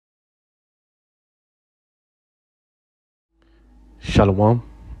Shalom.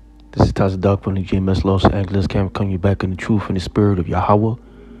 This is Taza Doug from the GMS Los Angeles camp, coming you back in the truth and the spirit of Yahweh,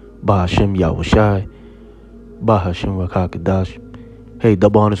 Bahashem Yahushai, Bahashem Rakakadash. Hey,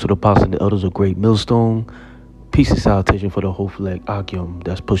 double honors to the apostles and the elders of Great Millstone. Peace and salutation for the whole flag Akim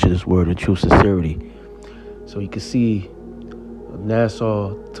that's pushing this word in true sincerity. So you can see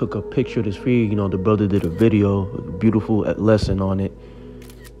Nassau took a picture of this free. The brother did a video, a beautiful lesson on it.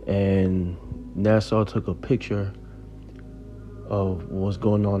 And Nassau took a picture of what's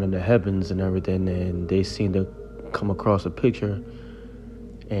going on in the heavens and everything, and they seem to come across a picture,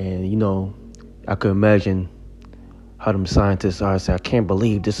 and I could imagine how them scientists are say, I can't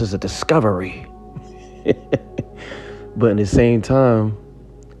believe this is a discovery. But at the same time,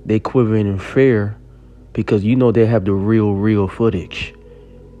 they quivering in fear because they have the real footage.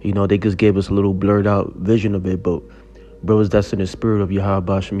 They just gave us a little blurred out vision of it, but brothers that's in the spirit of Yahweh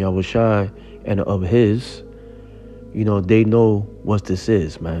Bashem Yahushai and of his, they know what this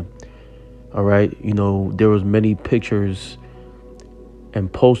is, man. All right. There was many pictures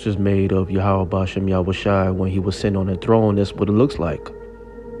and posters made of Yahweh Bashem Yahushai when he was sitting on the throne. That's what it looks like.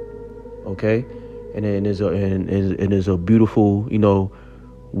 Okay. And then there's a beautiful,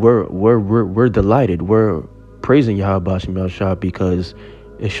 we're delighted. We're praising Yahweh Bashem Yahushai because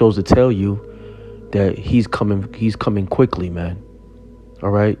it shows to tell you that he's coming quickly, man. All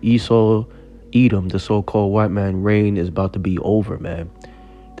right. Edom, the so-called white man reign is about to be over, man.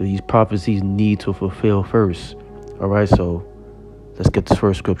 These prophecies need to fulfill first. All right, so let's get this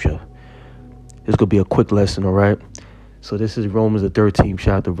first scripture. This going to be a quick lesson, all right? So this is Romans the 13th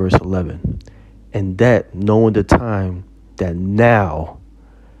chapter, verse 11. And that, knowing the time, that now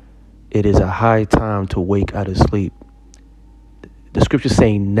it is a high time to wake out of sleep. The scripture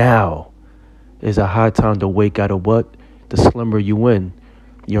saying now is a high time to wake out of what? The slumber you in.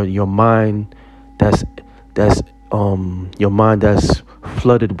 Your mind that's your mind that's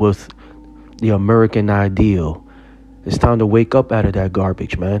flooded with the American ideal. It's time to wake up out of that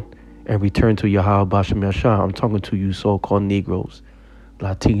garbage, man, and return to Yahweh Bashem Yahushai. I'm talking to you so-called Negroes,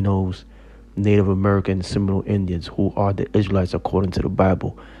 Latinos, Native American, Seminole Indians, who are the Israelites according to the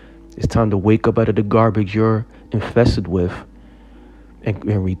Bible. It's time to wake up out of the garbage you're infested with and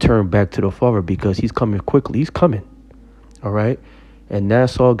return back to the Father, because he's coming quickly. He's coming. All right. And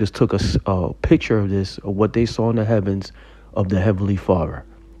Nassau just took a picture of this, of what they saw in the heavens of the Heavenly Father.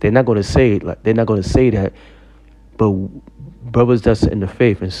 They're not going to say it, they're not going to say that, but brothers that's in the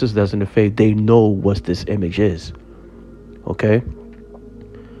faith and sisters that's in the faith, they know what this image is. Okay?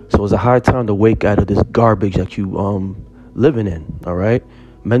 So it's a high time to wake out of this garbage that you living in, all right?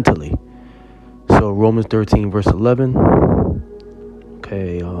 Mentally. So Romans 13, verse 11.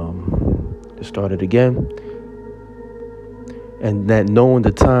 Okay, let's start it again. And that knowing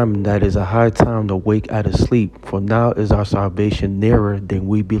the time, that is a high time to wake out of sleep. For now is our salvation nearer than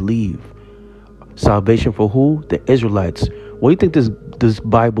we believe. Salvation for who? The Israelites. What do you think this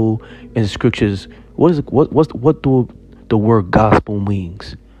Bible and scriptures, what do the word gospel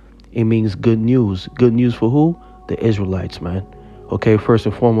means? It means good news. Good news for who? The Israelites, man. Okay, first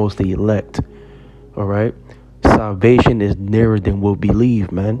and foremost, the elect. All right. Salvation is nearer than we'll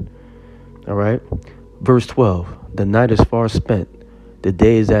believe, man. All right. Verse 12. The night is far spent, the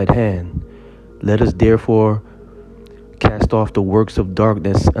day is at hand. Let us therefore cast off the works of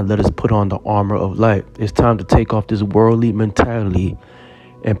darkness and let us put on the armor of light. It's time to take off this worldly mentality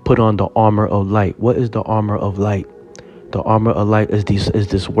and put on the armor of light. What is the armor of light? The armor of light is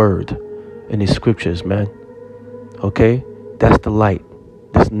this word in these scriptures, man. Okay? That's the light.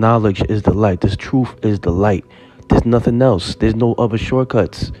 This knowledge is the light. This truth is the light. There's nothing else. There's no other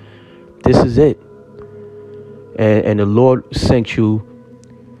shortcuts. This is it. And the Lord sent you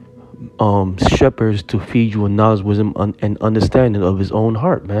shepherds to feed you in knowledge, wisdom, and understanding of his own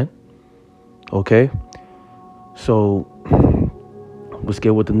heart, man. Okay? So let's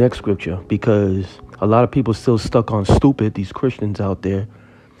get with the next scripture, because a lot of people still stuck on stupid. These Christians out there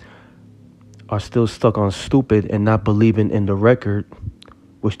are still stuck on stupid and not believing in the record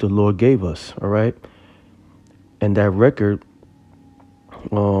which the Lord gave us, all right? And that record,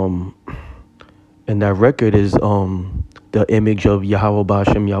 is the image of Yahweh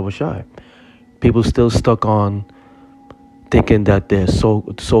Bashem Yahushai. People still stuck on thinking that the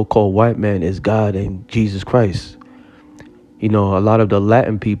so-called white man is God and Jesus Christ. A lot of the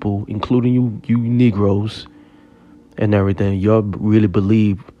Latin people, including you Negroes and everything, y'all really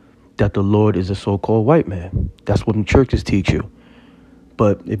believe that the Lord is a so-called white man. That's what the churches teach you.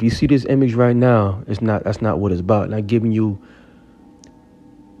 But if you see this image right now, that's not what it's about. And I'm giving you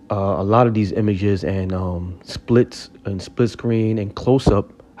a lot of these images and splits and split screen and close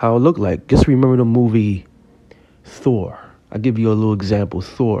up, how it looked like. Just remember the movie Thor. I'll give you a little example.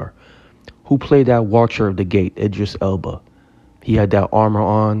 Thor. Who played that Watcher of the Gate? Idris Elba. He had that armor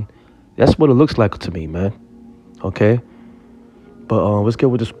on. That's what it looks like to me, man. Okay? But let's get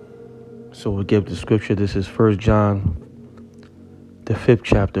with this. So we'll give the scripture. This is 1 John, the 5th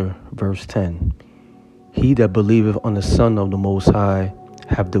chapter, verse 10. He that believeth on the Son of the Most High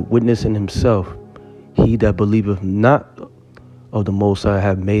have the witness in himself. He that believeth not of the Most High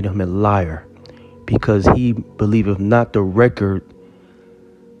have made him a liar, because he believeth not the record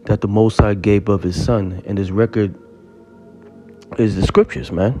that the Most High gave of his Son. And his record is the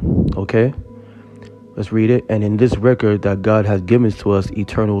scriptures, man. Okay? Let's read it. And in this record that God has given to us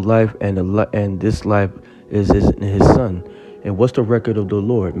eternal life, and this life is in his Son. And what's the record of the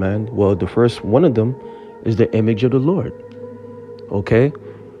Lord, man? Well, the first one of them is the image of the Lord. Okay?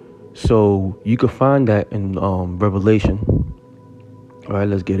 So you can find that in Revelation. All right,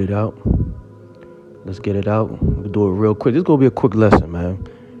 let's get it out. Let's get it out. We'll do it real quick. This is going to be a quick lesson, man.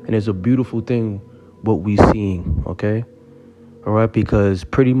 And it's a beautiful thing what we seeing, okay? All right, because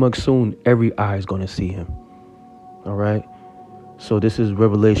pretty much soon every eye is going to see him. All right? So this is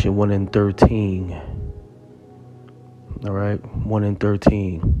Revelation 1 and 13. All right, 1 and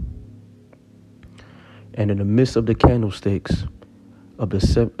 13. And in the midst of the candlesticks,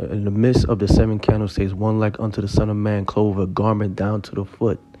 in the midst of the 7 candlesticks, one like unto the Son of Man, clothed with a garment down to the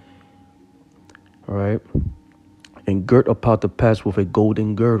foot. All right, and girt about the paps with a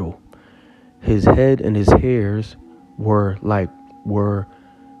golden girdle. His head and his hairs were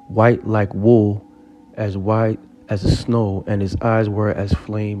white like wool, as white as the snow, and his eyes were as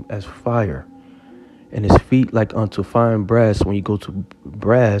flame as fire, and his feet like unto fine brass. When you go to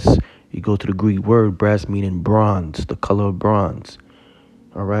brass, you go to the Greek word brass, meaning bronze, the color of bronze.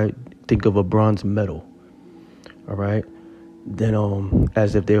 All right, think of a bronze metal. All right, then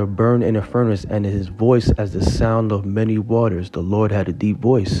as if they were burned in a furnace, and his voice as the sound of many waters. The Lord had a deep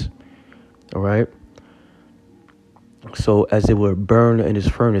voice. All right, so as they were burned in his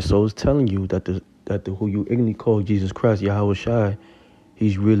furnace. So it's telling you that the who you ignorantly call Jesus Christ, Yahweh Shai,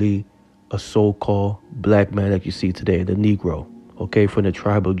 he's really a so-called black man that you see today, the Negro, okay, from the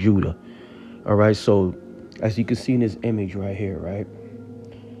tribe of Judah. All right, so as you can see in this image right here, right,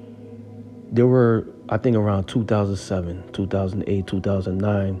 there were, I think, around 2007, 2008,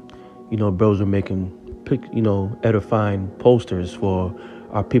 2009, bros were making, edifying posters for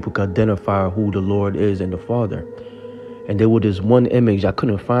our people to identify who the Lord is and the Father. And there was this one image, I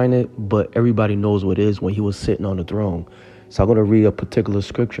couldn't find it, but everybody knows what it is, when he was sitting on the throne. So I'm going to read a particular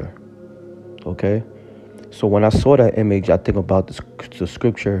scripture. Okay? So when I saw that image, I think about the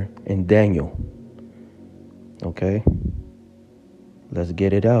scripture in Daniel. Okay? Let's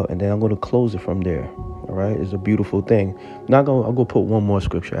get it out. And then I'm going to close it from there. All right? It's a beautiful thing. Now I'm going to put one more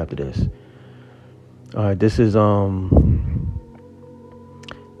scripture after this. All right. This is Daniel,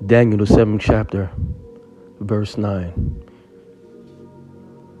 the 7th chapter, verse 9.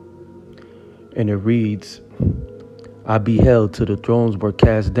 And it reads, I beheld till the thrones were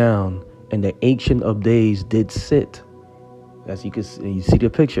cast down, and the Ancient of Days did sit. As you can see, you see the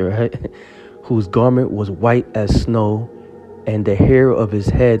picture, right? Whose garment was white as snow, and the hair of his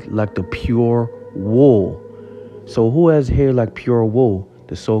head like the pure wool. So who has hair like pure wool?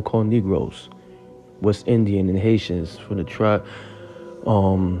 The so-called Negroes, West Indian and Haitians from the tribe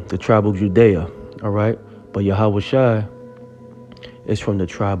of Judea. All right, but Yahweh Shai is from the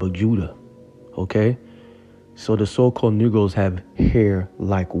tribe of Judah. Okay, so the so-called Negroes have hair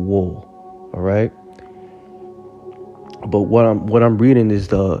like wool. All right, but what I'm reading is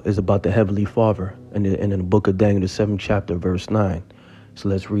about the Heavenly Father in the book of Daniel, the 7th chapter, verse 9. So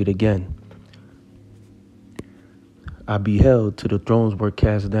let's read again. I beheld till the thrones were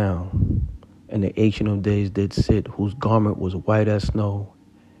cast down, and the Ancient of Days did sit, whose garment was white as snow,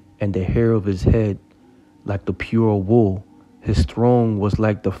 and the hair of his head like the pure wool. His throne was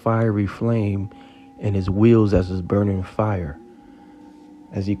like the fiery flame, and his wheels as his burning fire.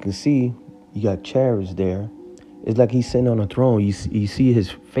 As you can see, you got chariots there. It's like he's sitting on a throne. You see his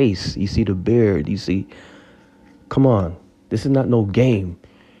face. You see the beard. You see, come on. This is not no game.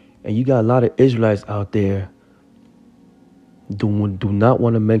 And you got a lot of Israelites out there do not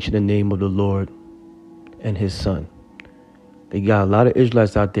want to mention the name of the Lord and his Son. They got a lot of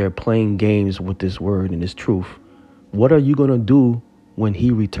Israelites out there playing games with this word and this truth. What are you going to do when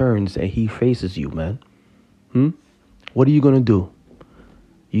he returns and he faces you, man? What are you going to do?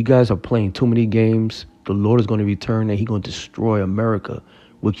 You guys are playing too many games. The Lord is going to return and he's going to destroy America,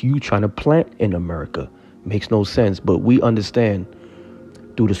 which you trying to plant in America. Makes no sense, but we understand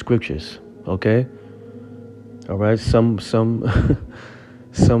through the scriptures, okay? All right, some are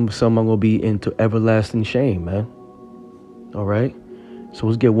going to be into everlasting shame, man. All right. So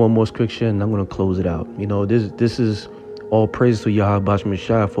let's get one more scripture and I'm going to close it out. You know, this is all praise to Yahweh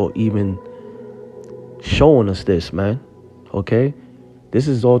Shai for even showing us this, man. Okay. This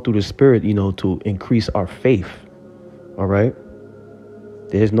is all through the Spirit, you know, to increase our faith. All right.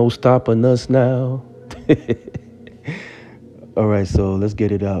 There's no stopping us now. All right. So let's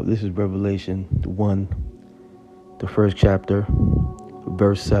get it out. This is Revelation 1, the first chapter,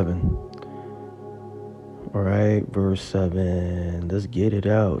 verse 7. All right, verse 7. Let's get it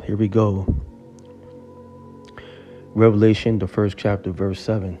out. Here we go. Revelation, the first chapter, verse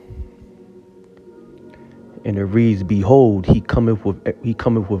 7. And it reads, "Behold, he cometh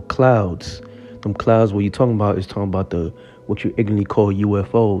with clouds." Them clouds, what you're talking about is talking about the what you ignorantly call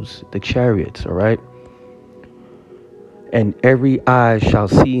UFOs, the chariots, all right? "And every eye shall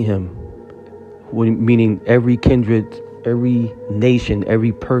see him," meaning every kindred, every nation,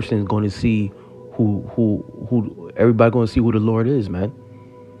 every person is going to see who everybody going to see who the Lord is, man.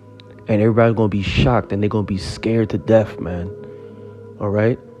 And everybody's going to be shocked and they're going to be scared to death, man. All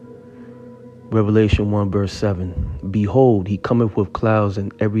right. Revelation 1 verse 7. "Behold, he cometh with clouds,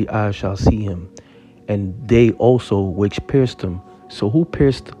 and every eye shall see him, and they also which pierced him." So who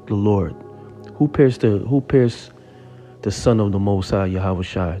pierced the Lord? Who pierced the Son of the Most High, Yahweh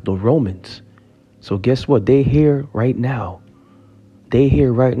Shai? The Romans. So guess what? They here right now. They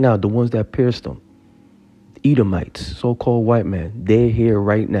here right now. The ones that pierced them. Edomites, so-called white man, they're here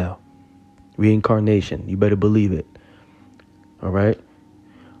right now. Reincarnation, you better believe it. All right.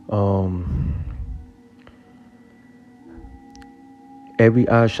 Every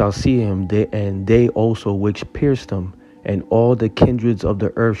eye shall see him, and they also which pierced him, and all the kindreds of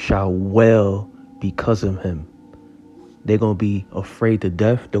the earth shall wail because of him. They're gonna be afraid to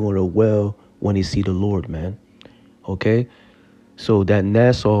death. They're gonna wail when they see the Lord, man. Okay. So that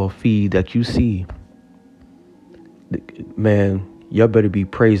Nassau feed that you see, man, y'all better be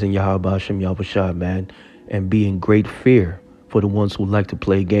praising Yahweh Hashem Yahushua, man, and be in great fear for the ones who like to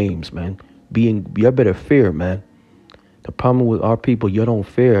play games, man. Y'all better fear, man. The problem with our people, you don't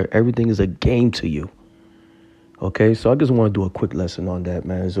fear. Everything is a game to you. Okay, so I just want to do a quick lesson on that,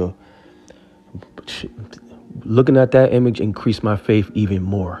 man. So looking at that image increased my faith even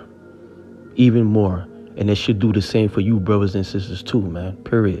more. And it should do the same for you brothers and sisters too, man,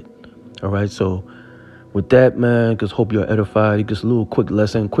 period. All right, so with that, man, just hope you're edified. Just a little quick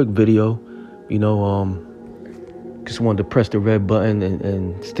lesson, quick video. You know, just wanted to press the red button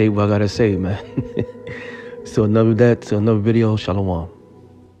and state what I gotta say, man. So another video, shalom.